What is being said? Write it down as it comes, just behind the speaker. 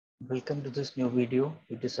Welcome to this new video.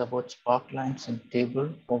 It is about Sparklines and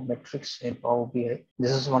table or metrics in Power BI.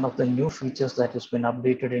 This is one of the new features that has been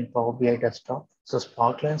updated in Power BI Desktop. So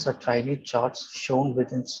Sparklines are tiny charts shown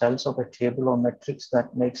within cells of a table or metrics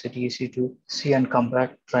that makes it easy to see and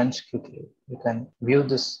compare trends quickly. You can view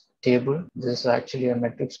this table. This is actually a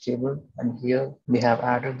metrics table, and here we have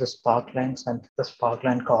added the sparklines and the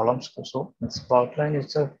sparkline columns also. In sparkline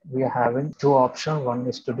itself, we are having two options. One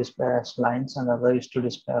is to display as lines and other is to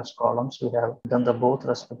display as columns. We have done the both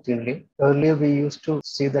respectively. Earlier we used to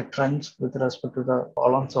see the trends with respect to the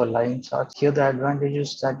columns or line charts. Here the advantage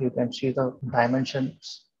is that you can see the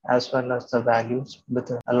dimensions as well as the values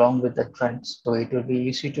along with the trends. So it will be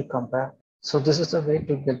easy to compare. So this is the way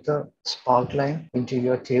to get the sparkline into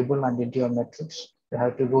your table and into your metrics. You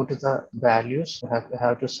have to go to the values, you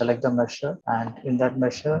have to select the measure, and in that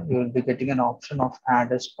measure you will be getting an option of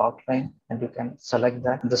add a sparkline, and you can select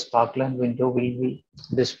that. The sparkline window will be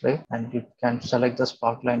displayed and you can select the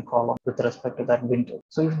sparkline column with respect to that window.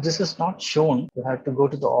 So if this is not shown, you have to go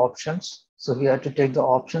to the options. So you have to take the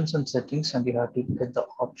options and settings and you have to get the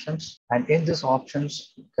options. And in these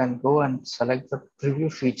options, you can go and select the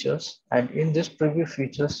preview features. And in this preview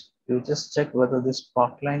features, you just check whether this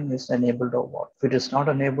sparkline is enabled or what. If it is not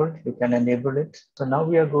enabled, you can enable it. So now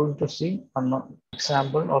we are going to see an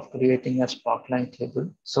example of creating a sparkline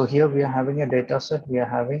table. So here we are having a data set. We are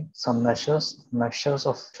having some measures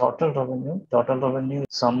of total revenue,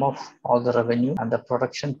 sum of all the revenue and the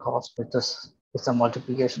production cost, which is a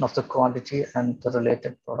multiplication of the quantity and the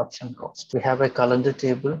related production cost. We have a calendar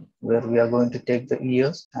table where we are going to take the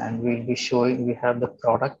years and we'll be showing, we have the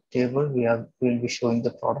product table, we'll be showing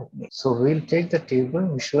the product name. So we'll take the table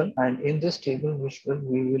visual, and in this table visual,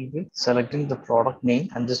 we will be selecting the product name,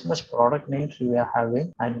 and this much product names we are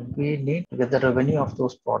having, and we need to get the revenue of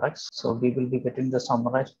those products. So we will be getting the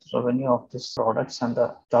summarized revenue of these products and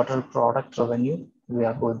the total product revenue we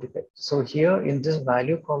are going to get. So here in this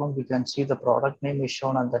value column, we can see the product name is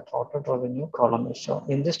shown and the total revenue column is shown.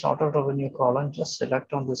 In this total revenue column, just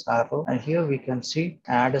select on this arrow and here we can see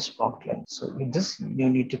add a sparkline. So in this, you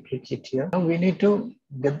need to click it here. Now we need to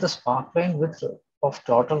get the sparkline of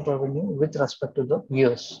total revenue with respect to the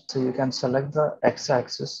years. So you can select the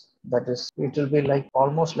x-axis. That is, it will be like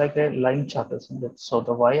almost like a line chart, isn't it? So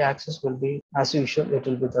the y-axis will be, as usual, it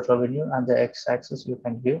will be the revenue, and the x-axis you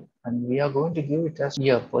can give, and we are going to give it as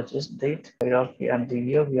year, purchase date, hierarchy, and the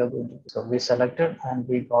year we are going to give. So we selected and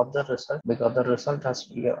we got the result. We got the result as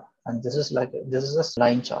year, and this is a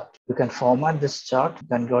line chart. You can format this chart. You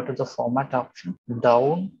can go to the format option.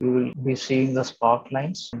 Down, you will be seeing the spark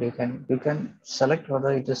lines. And you can select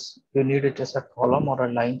whether you need it as a column or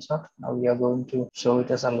a line chart. Now we are going to show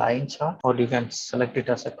it as a line chart, or you can select it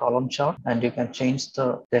as a column chart, and you can change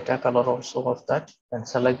the data color also of that and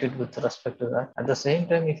select it with respect to that. At the same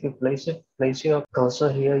time, if you place your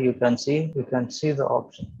cursor here, you can see the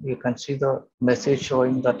option. You can see the message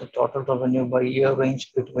showing that the total revenue by year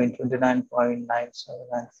range between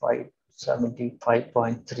 29.97 and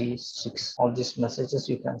 575.36. All these messages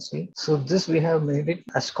you can see. So this we have made it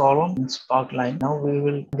as column in Sparkline. Now we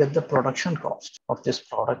will get the production cost of this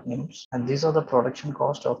product names, and these are the production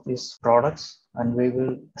cost of these products, and we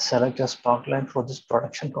will select a sparkline for this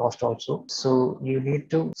production cost also. So you need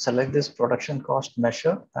to select this production cost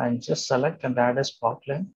measure and just select and add a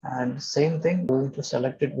sparkline, and same thing, going to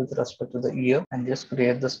select it with respect to the year and just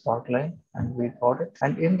create the sparkline, and we got it.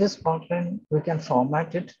 And in this sparkline, we can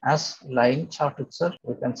format it as line chart itself.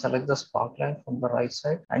 We can select the sparkline from the right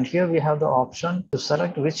side, and here we have the option to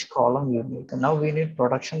select which column you need. And now we need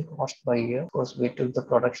production cost by year. Of course, we took the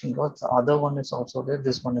production cost. The other one is also there.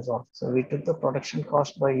 This one is also. So we took the production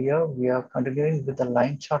cost by year. We are continuing with the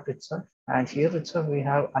line chart itself. And here itself, we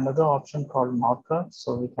have another option called marker.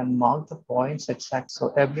 So we can mark the points exact.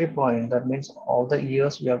 So every point, that means all the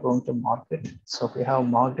years we are going to mark it. So we have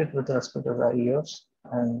marked it with respect to the years.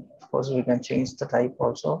 And of course, we can change the type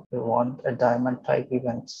also. If we want a diamond type, we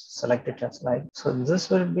can select it as line. So this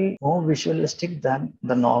will be more visualistic than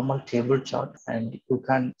the normal table chart. And you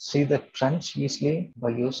can see the trends easily by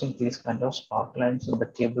using these kind of sparklines in the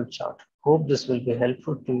table chart. Hope this will be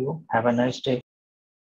helpful to you. Have a nice day.